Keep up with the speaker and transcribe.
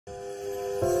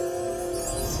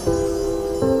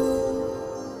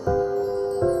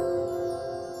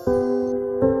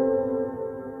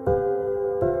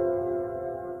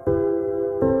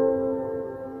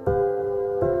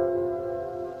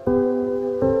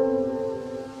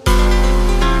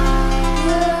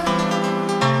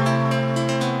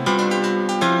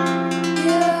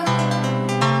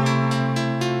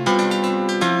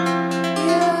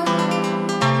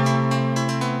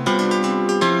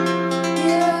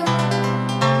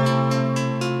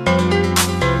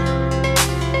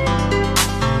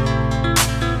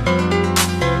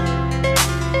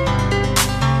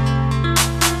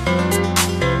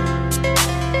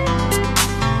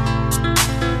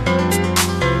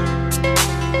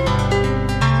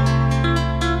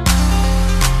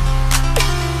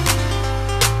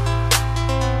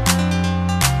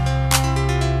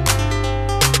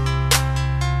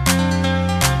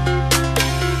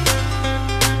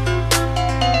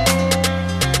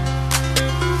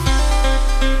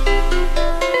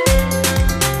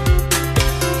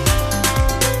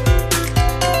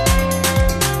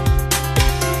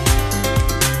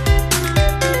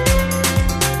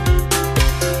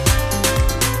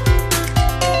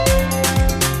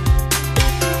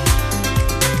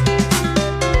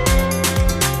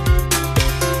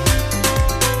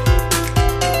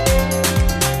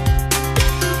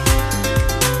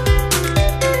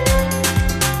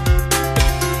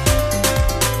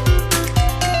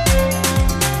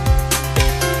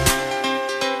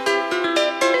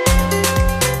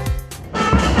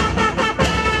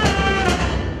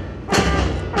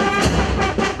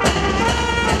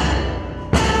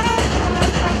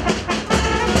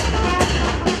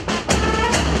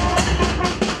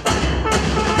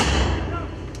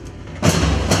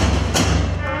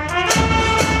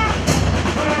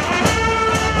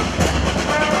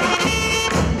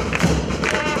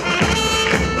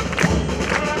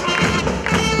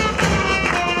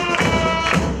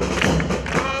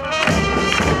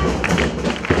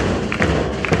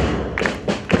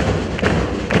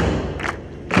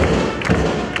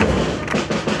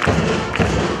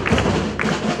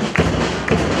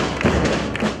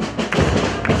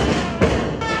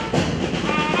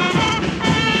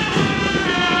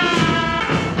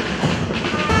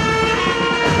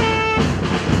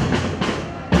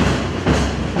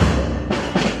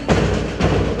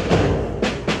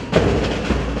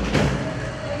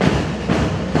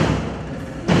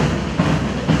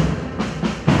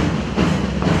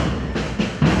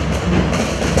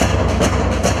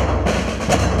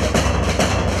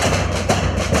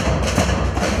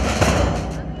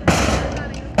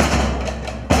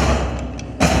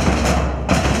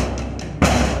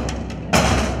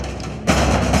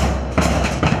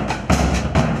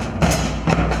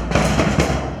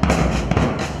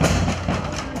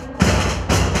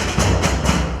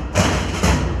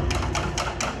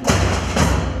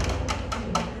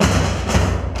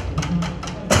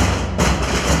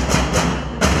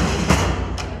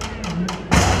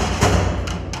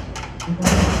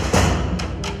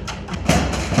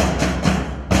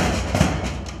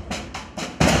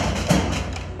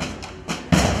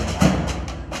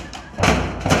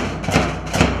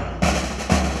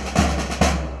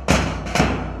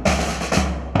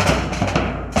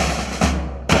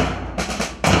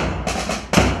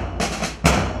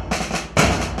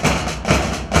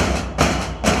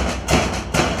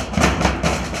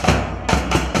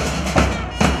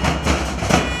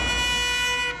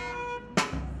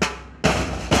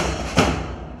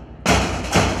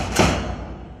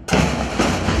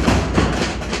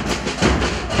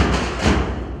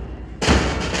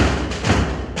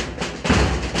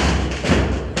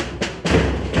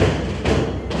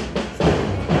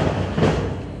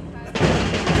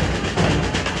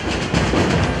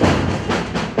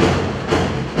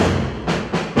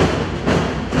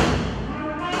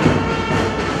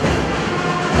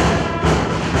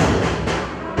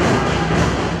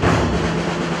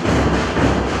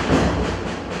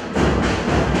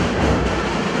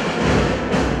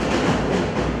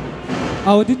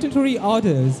Our dignitary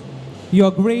orders,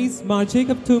 Your Grace Mar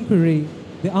Jacob Tumpuri,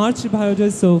 the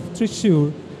Archbishop of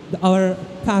Thrissur, our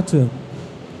patron,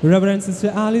 Reverend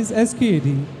Sister Alice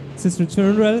SKD, Sister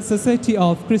General Society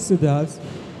of Christudas,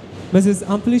 Mrs.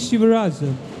 Ampli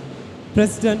Shivarajan,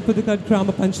 President Pudukad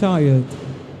Grama Panchayat,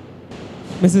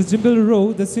 Mrs. Jimble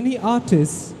Rowe, the cine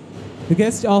artist, the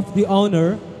guest of the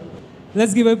honor.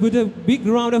 Let's give a big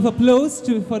round of applause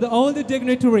for all the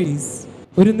dignitaries.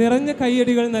 ഒരു നിറഞ്ഞ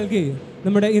കയ്യടികൾ നൽകി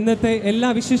നമ്മുടെ ഇന്നത്തെ എല്ലാ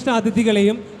വിശിഷ്ട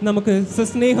അതിഥികളെയും നമുക്ക്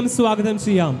സസ്നേഹം സ്വാഗതം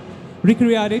ചെയ്യാം.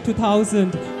 Recreare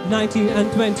 2019 and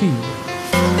 20.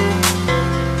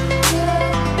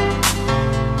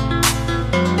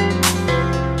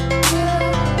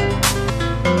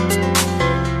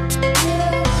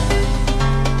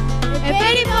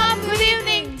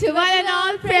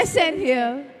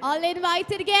 Here. All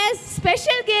invited guests,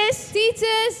 special guests,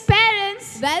 teachers, parents,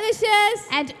 well-wishers,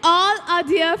 and all our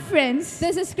dear friends.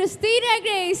 This is Christina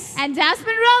Grace and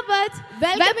Jasmine Robert.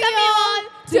 Welcome you all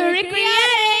to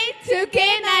Recreare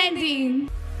 2K19.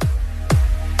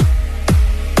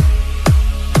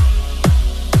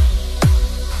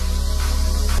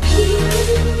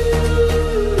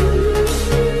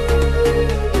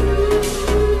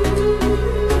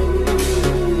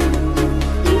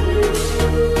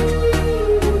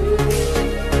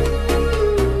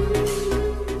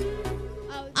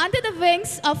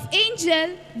 Of angel,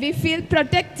 we feel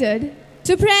protected.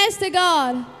 To praise the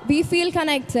God, we feel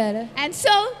connected. And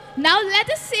so, now let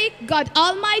us seek God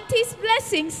Almighty's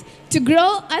blessings to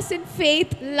grow us in faith,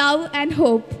 love and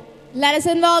hope. Let us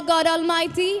invoke God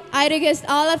Almighty. I request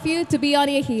all of you to be on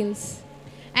your heels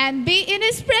and be in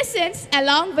His presence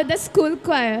along with the school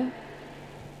choir.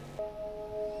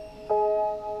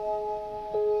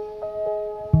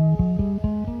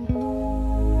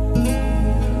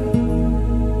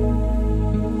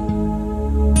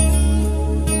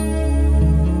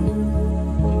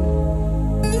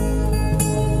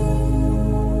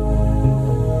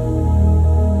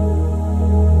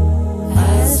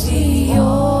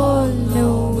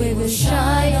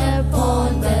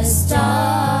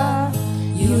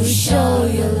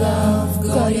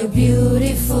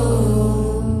 Beautiful.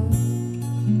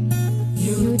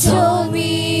 You told me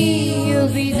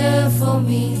you'll be there for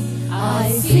me. I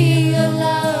feel your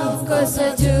love, 'cause I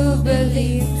do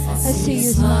believe. I see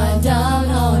you smile down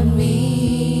on me.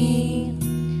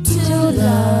 To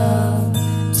love,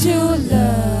 to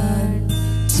learn,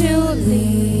 to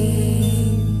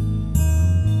live.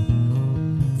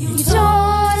 You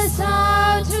taught us how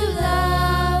to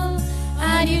love,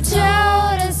 and you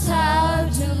taught us how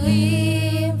to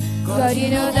live. God, you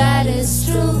know that is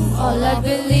true. All I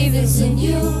believe is in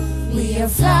you. We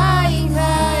are flying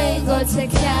high, God's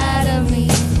academy.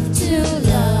 To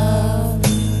love,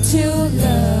 to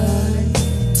learn,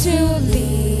 to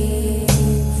live.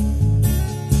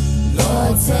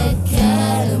 God's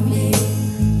academy,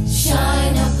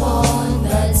 shine upon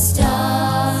that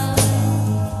star.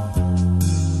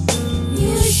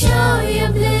 You show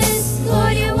your bliss,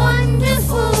 Lord, you're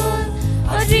wonderful.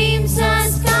 Our dreams are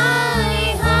sky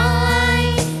high.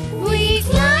 We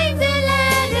climb the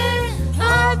ladder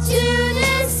up to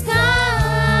the sky.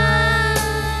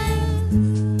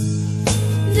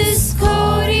 This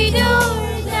corridor,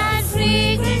 that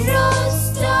fragrant rose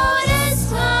taught us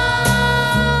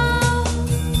how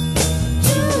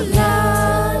to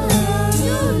love,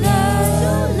 to love,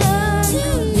 to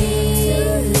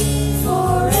live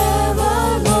forevermore.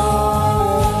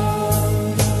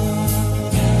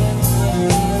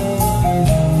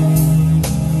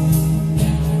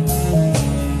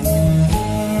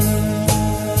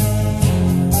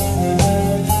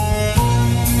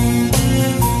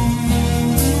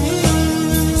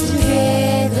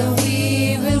 Together we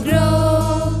will grow.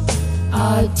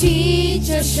 Our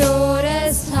teacher showed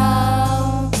us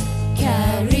how.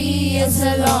 Carry us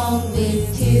along with